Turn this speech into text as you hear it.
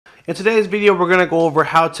In today's video, we're going to go over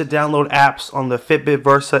how to download apps on the Fitbit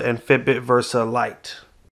Versa and Fitbit Versa Lite.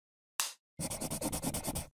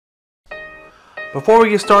 Before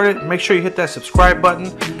we get started, make sure you hit that subscribe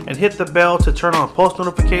button and hit the bell to turn on post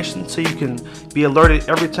notifications so you can be alerted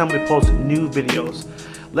every time we post new videos.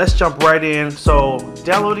 Let's jump right in. So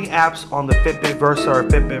downloading apps on the Fitbit Versa or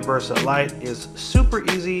Fitbit Versa Lite is super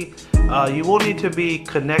easy. You will need to be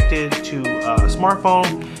connected to a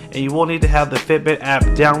smartphone, and you will need to have the Fitbit app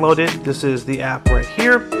downloaded. This is the app right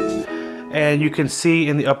here, and you can see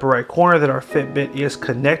in the upper right corner that our Fitbit is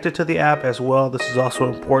connected to the app as well. This is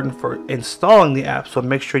also important for installing the app, so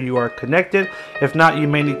make sure you are connected. If not, you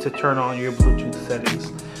may need to turn on your Bluetooth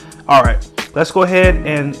settings. Alright, let's go ahead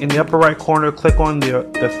and in the upper right corner click on the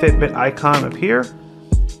Fitbit icon up here.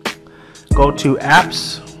 Go to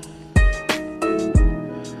apps,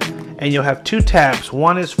 and you'll have two tabs.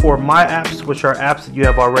 One is for My Apps, which are apps that you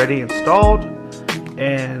have already installed,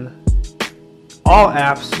 and All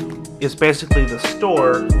Apps is basically the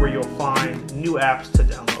store where you'll find new apps to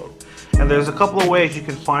download. And there's a couple of ways you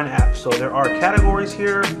can find apps. So there are categories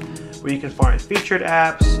here where you can find featured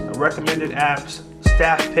apps, recommended apps,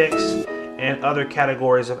 staff picks, and other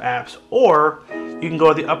categories of apps. Or you can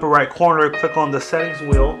go to the upper right corner, click on the settings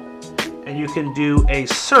wheel, and you can do a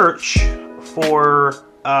search for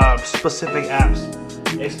specific apps,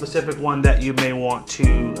 a specific one that you may want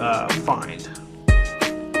to find.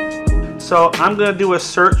 So I'm going to do a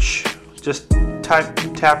search. Just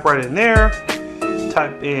tap right in there,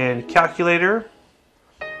 type in calculator,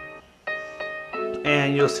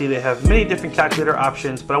 and you'll see they have many different calculator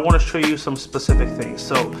options, but I want to show you some specific things.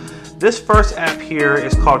 So this first app here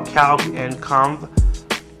is called Calc and Conv.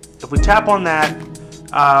 If we tap on that,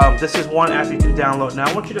 this is one app you can download. Now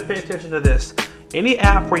I want you to pay attention to this. Any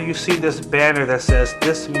app where you see this banner that says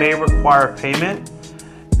this may require payment,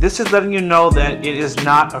 this is letting you know that it is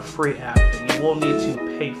not a free app, and you will need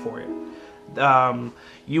to pay for it.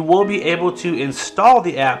 You will be able to install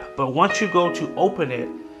the app, but once you go to open it,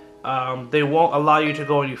 they won't allow you to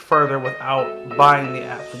go any further without buying the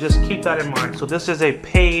app. So just keep that in mind. So this is a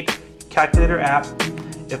paid calculator app.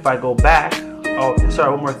 If I go back, oh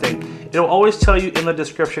sorry, one more thing. It'll always tell you in the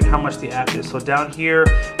description how much the app is. So down here,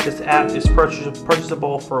 this app is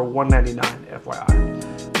purchasable for $1.99,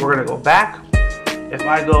 FYI. We're gonna go back. If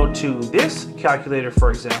I go to this calculator, for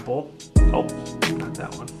example, oh, not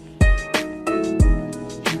that one.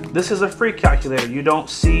 This is a free calculator. You don't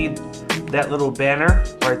see that little banner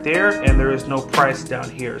right there, and there is no price down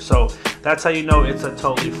here. So that's how you know it's a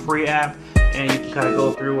totally free app, and you can kind of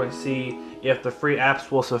go through and see if the free apps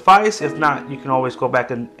will suffice. If not, you can always go back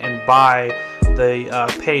and buy the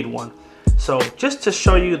paid one. So just to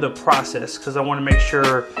show you the process, because I want to make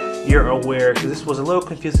sure you're aware, because this was a little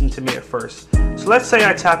confusing to me at first. So let's say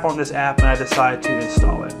I tap on this app and I decide to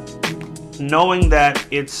install it, knowing that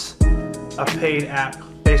it's a paid app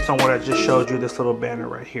based on what I just showed you, this little banner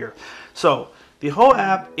right here. So the whole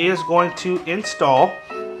app is going to install.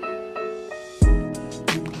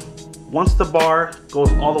 Once the bar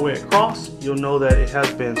goes all the way across, you'll know that it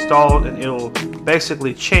has been installed, and it'll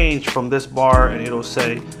basically change from this bar and it'll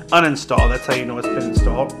say uninstall. That's how you know it's been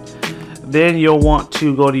installed. Then you'll want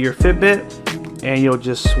to go to your Fitbit and you'll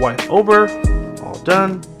just swipe over. All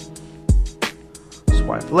done.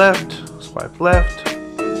 Swipe left,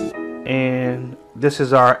 and this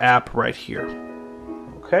is our app right here.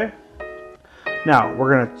 Okay. Now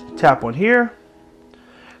we're gonna tap on here.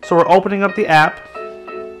 So we're opening up the app,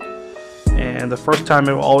 and the first time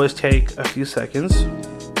it will always take a few seconds.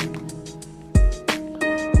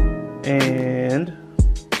 And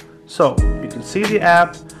so you can see the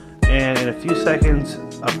app, and in a few seconds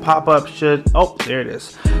a pop-up should, oh, there it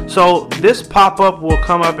is. So this pop-up will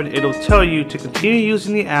come up and it'll tell you to continue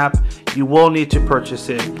using the app, you will need to purchase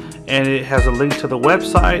it, and it has a link to the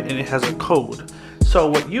website and it has a code. So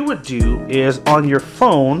what you would do is on your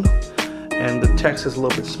phone, and the text is a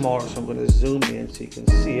little bit smaller, so I'm going to zoom in so you can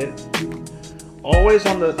see it. Always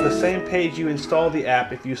on the same page you install the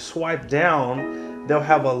app, if you swipe down, they'll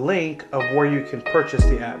have a link of where you can purchase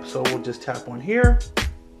the app. So we'll just tap on here.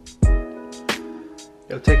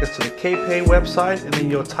 It'll take us to the KPay website, and then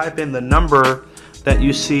you'll type in the number that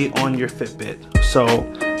you see on your Fitbit. So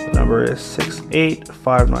the number is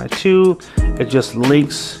 68592. It just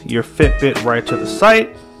links your Fitbit right to the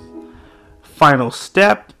site. Final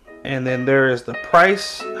step, and then there is the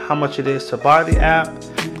price, how much it is to buy the app.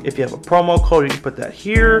 If you have a promo code, you can put that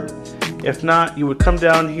here. If not, you would come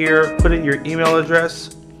down here, put in your email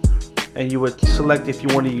address, and you would select if you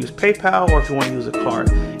want to use PayPal or if you want to use a card.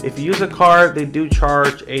 If you use a card, they do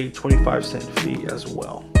charge a 25-cent fee as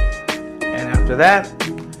well. And after that,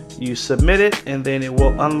 you submit it, and then it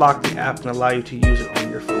will unlock the app and allow you to use it on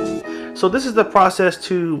your phone. So this is the process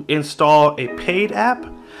to install a paid app.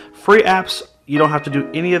 Free apps, you don't have to do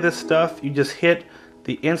any of this stuff. You just hit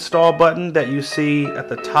the install button that you see at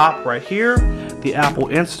the top right here. The app will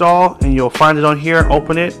install and you'll find it on here,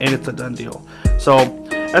 open it, and it's a done deal. So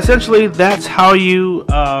essentially that's how you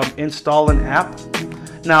install an app.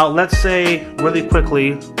 Now let's say really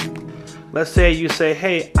quickly, let's say you say,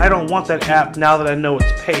 hey, I don't want that app now that I know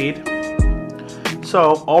it's paid.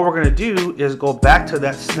 So all we're going to do is go back to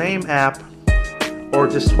that same app, or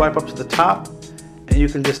just swipe up to the top and you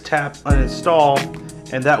can just tap uninstall,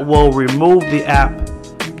 and that will remove the app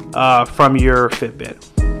from your Fitbit.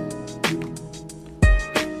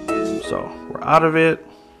 So we're out of it.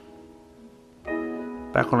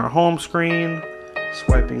 Back on our home screen,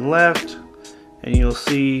 swiping left, and you'll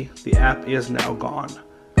see the app is now gone.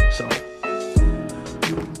 So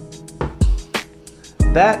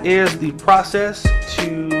that is the process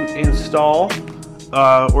to install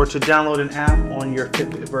or to download an app on your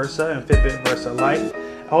Fitbit Versa and Fitbit Versa Lite.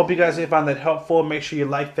 I hope you guys found that helpful. Make sure you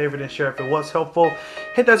like, favorite, and share if it was helpful.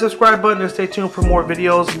 Hit that subscribe button and stay tuned for more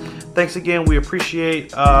videos. Thanks again. We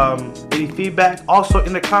appreciate any feedback. Also,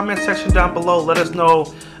 in the comment section down below, let us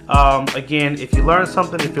know again if you learned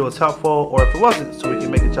something, if it was helpful, or if it wasn't, so we can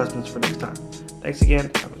make adjustments for next time. Thanks again.